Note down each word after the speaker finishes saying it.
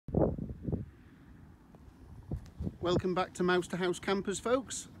Welcome back to Mouse to House Campers,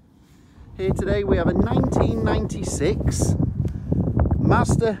 folks. Here today we have a 1996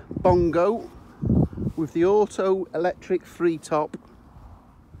 Mazda Bongo with the auto electric three top,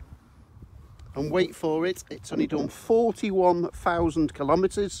 and wait for it, it's only done 41,000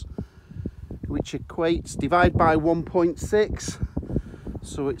 kilometers, which equates, divide by 1.6,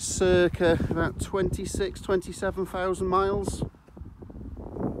 so it's circa about 27,000 miles.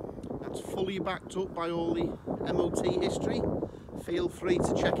 That's fully backed up by all the MOT history. Feel free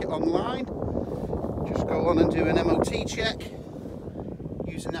to check it online. Just go on and do an MOT check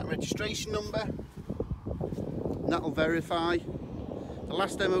using that registration number, and that'll verify the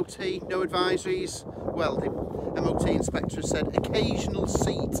last MOT, no advisories. Well, the MOT inspector said occasional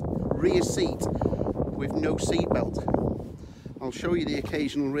rear seat with no seat belt. I'll show you the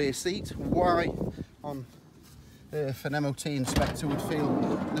occasional rear seat. Why on earth an MOT inspector would feel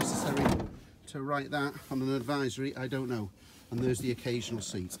necessary to write that on an advisory, I don't know. And there's the occasional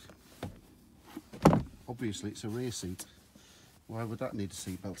seat. Obviously it's a rear seat. Why would that need a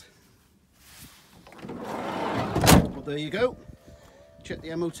seat belt? But there you go. Check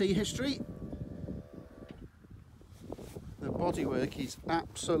the MOT history. The bodywork is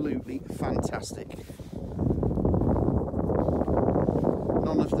absolutely fantastic.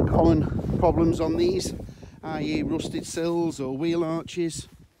 None of the common problems on these, i.e. rusted sills or wheel arches,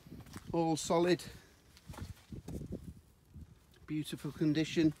 all solid. Beautiful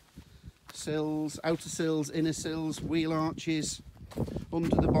condition. Sills, outer sills, inner sills, wheel arches,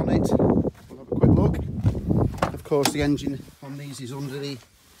 under the bonnet. We'll have a quick look. Of course the engine on these is under the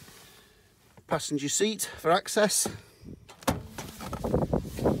passenger seat for access.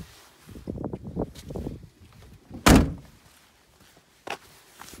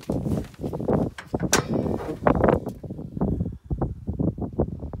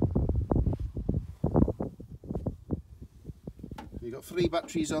 You've got 3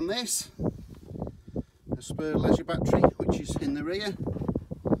 batteries on this. A spare leisure battery which is in the rear.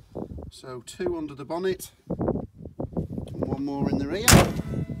 So 2 under the bonnet and 1 more in the rear.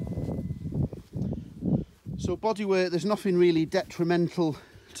 So bodywork, there's nothing really detrimental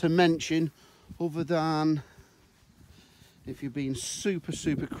to mention other than if you're being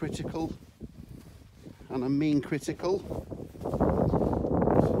super critical, and I mean critical.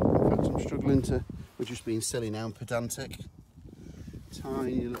 In fact, I'm struggling to, we're just being silly now and pedantic.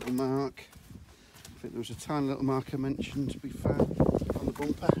 Tiny little mark. I think there was a tiny little mark I mentioned to be found on the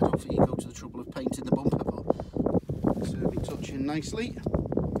bumper. I don't think you go to the trouble of painting the bumper, but it's certainly touching nicely.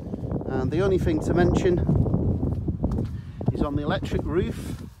 And the only thing to mention is on the electric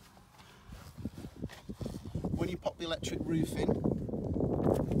roof. When you pop the electric roof in,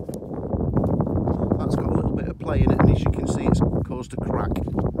 that's got a little bit of play in it, and as you can see it's caused a crack.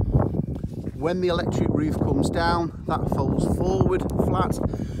 When the electric roof comes down, that folds forward flat,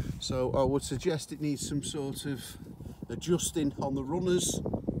 so I would suggest it needs some sort of adjusting on the runners.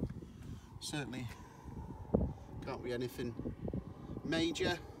 Certainly can't be anything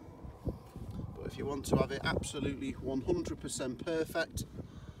major, but if you want to have it absolutely 100% perfect,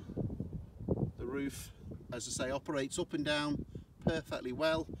 the roof, as I say, operates up and down perfectly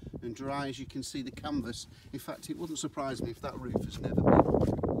well and dry, as you can see the canvas. In fact, it wouldn't surprise me if that roof has never been up.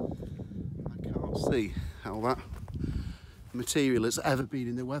 See how that material has ever been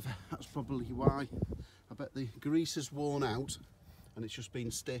in the weather. That's probably why. I bet the grease has worn out and it's just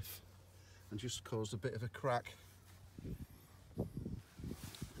been stiff and just caused a bit of a crack.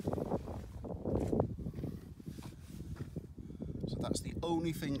 So that's the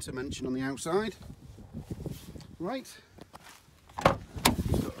only thing to mention on the outside. Right,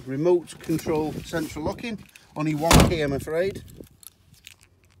 it's got a remote control central locking, only 1 key I'm afraid.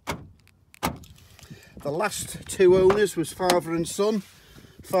 The last 2 owners was father and son.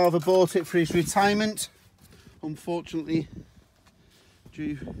 Father bought it for his retirement. Unfortunately,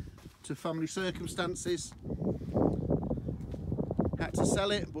 due to family circumstances, had to sell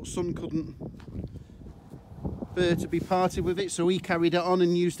it, but son couldn't bear to be parted with it, so he carried it on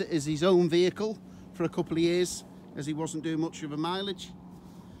and used it as his own vehicle for a couple of years, as he wasn't doing much of a mileage.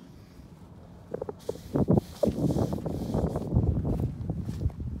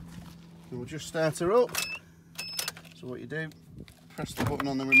 We'll just start her up. So what you do, press the button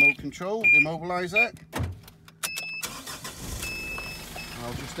on the remote control, immobiliser.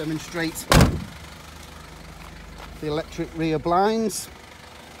 I'll just demonstrate the electric rear blinds.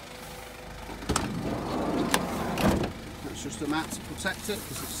 That's just a mat to protect it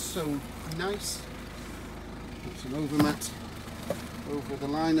because it's so nice. It's an overmat over the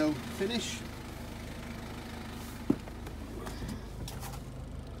lino finish.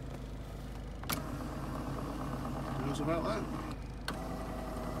 about that.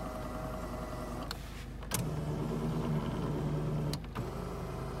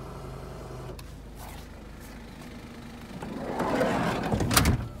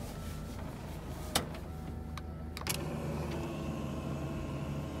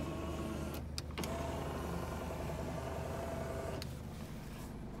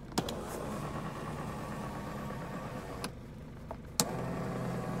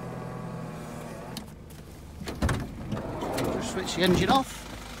 Switch the engine off.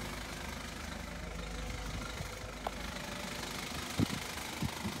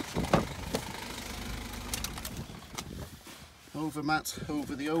 Overmat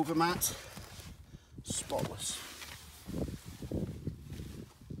over the overmat, spotless.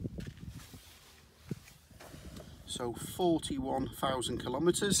 So 41,000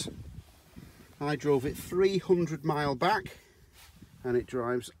 kilometres. I drove it 300 mile back and it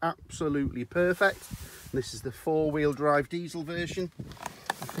drives absolutely perfect. This is the 4-wheel drive diesel version.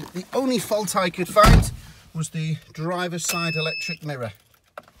 I think the only fault I could find was the driver's side electric mirror.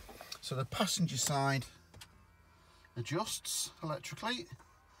 So the passenger side adjusts electrically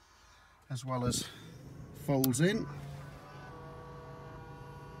as well as folds in.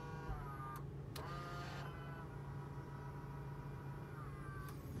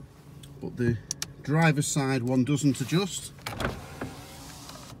 But the driver's side one doesn't adjust.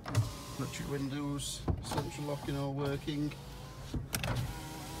 Electric windows, central locking all working.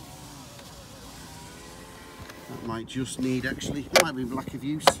 That might just need, actually, might be lack of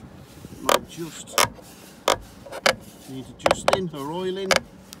use. Might just need adjusting or oiling. I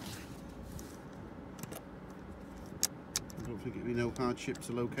don't think it'd be no hardship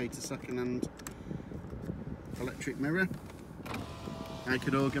to locate a second-hand electric mirror. I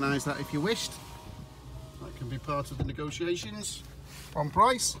could organise that if you wished. That can be part of the negotiations on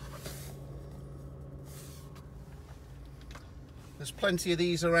price. There's plenty of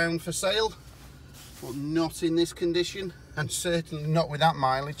these around for sale, but not in this condition, and certainly not with that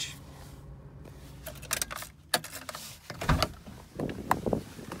mileage.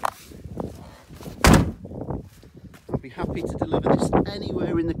 I'd be happy to deliver this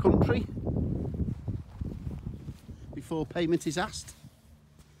anywhere in the country before payment is asked.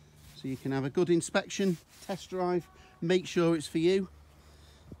 So you can have a good inspection, test drive, make sure it's for you.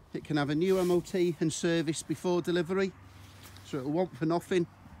 It can have a new MOT and service before delivery. So it'll want for nothing.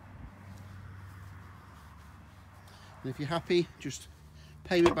 And if you're happy, just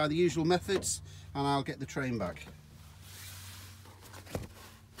pay me by the usual methods and I'll get the train back.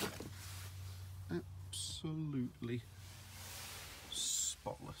 Absolutely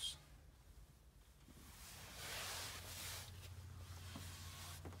spotless.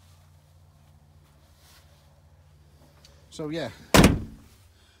 So yeah,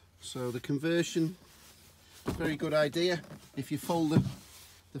 so the conversion, very good idea. If you fold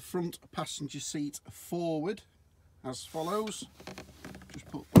the front passenger seat forward as follows, just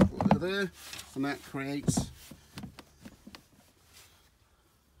put that there, and that creates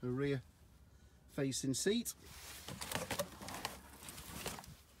a rear facing seat.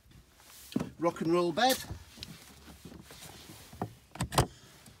 Rock and roll bed,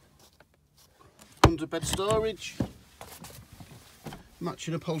 under bed storage,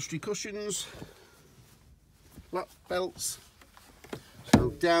 matching upholstery cushions, lap belts. So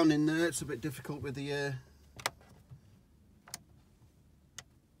down in there it's a bit difficult with the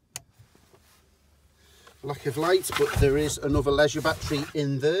lack of light, but there is another leisure battery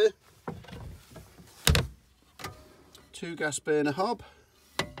in there. 2 gas burner hob,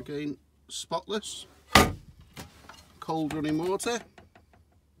 again spotless, cold running water,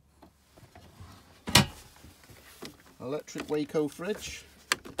 electric Waco fridge,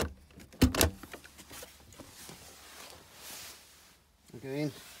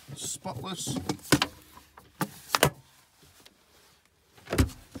 again spotless,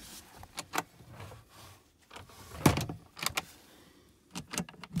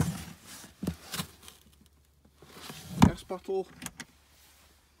 gas bottle,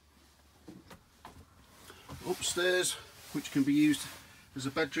 upstairs, which can be used as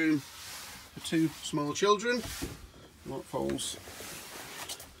a bedroom for 2 small children. What folds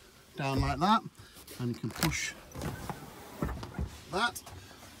down like that, and you can push that,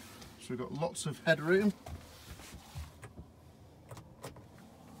 so we've got lots of headroom.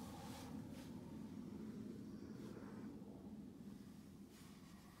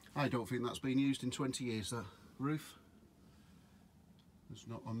 I don't think that's been used in 20 years, that roof. There's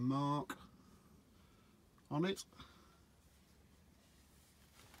not a mark on it.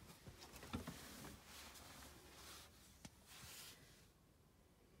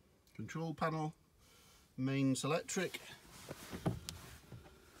 Control panel, Mains electric,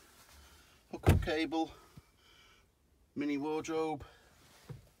 hook-up cable, mini wardrobe,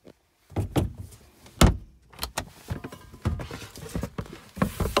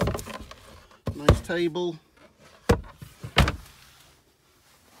 nice table,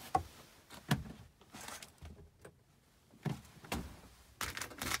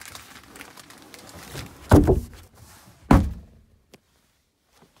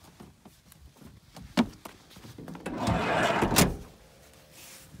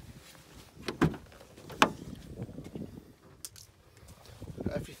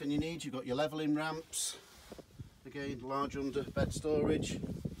 everything you need. You've got your levelling ramps, again large under bed storage,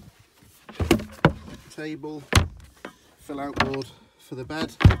 table, fill out board for the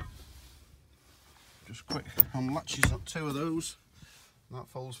bed, just quick unlatches up 2 of those, that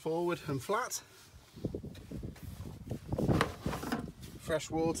folds forward and flat,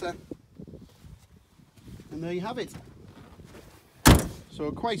 fresh water, and there you have it. So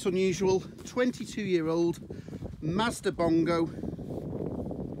a quite unusual 22-year-old Mazda Bongo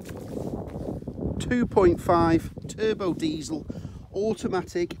 2.5 turbo diesel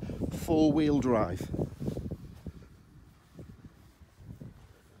automatic 4-wheel drive.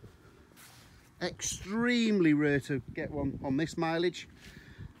 Extremely rare to get one on this mileage.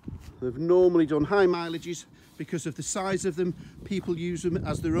 They've normally done high mileages because of the size of them. People use them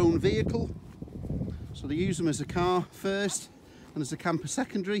as their own vehicle, so they use them as a car first and as a camper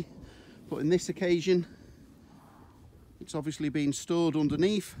secondary, but in this occasion it's obviously been stored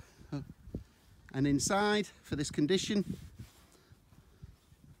underneath and inside for this condition,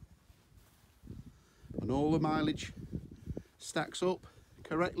 and all the mileage stacks up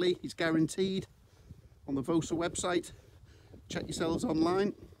correctly. It's guaranteed on the Vosa website. Check yourselves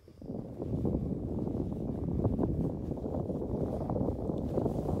online.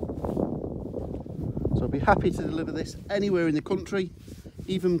 So I'll be happy to deliver this anywhere in the country,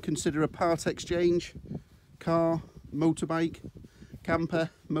 even consider a part exchange, car, motorbike, camper,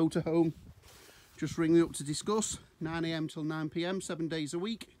 motorhome. Just ring me up to discuss. 9 AM till 9 PM, 7 days a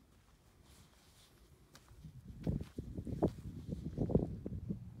week.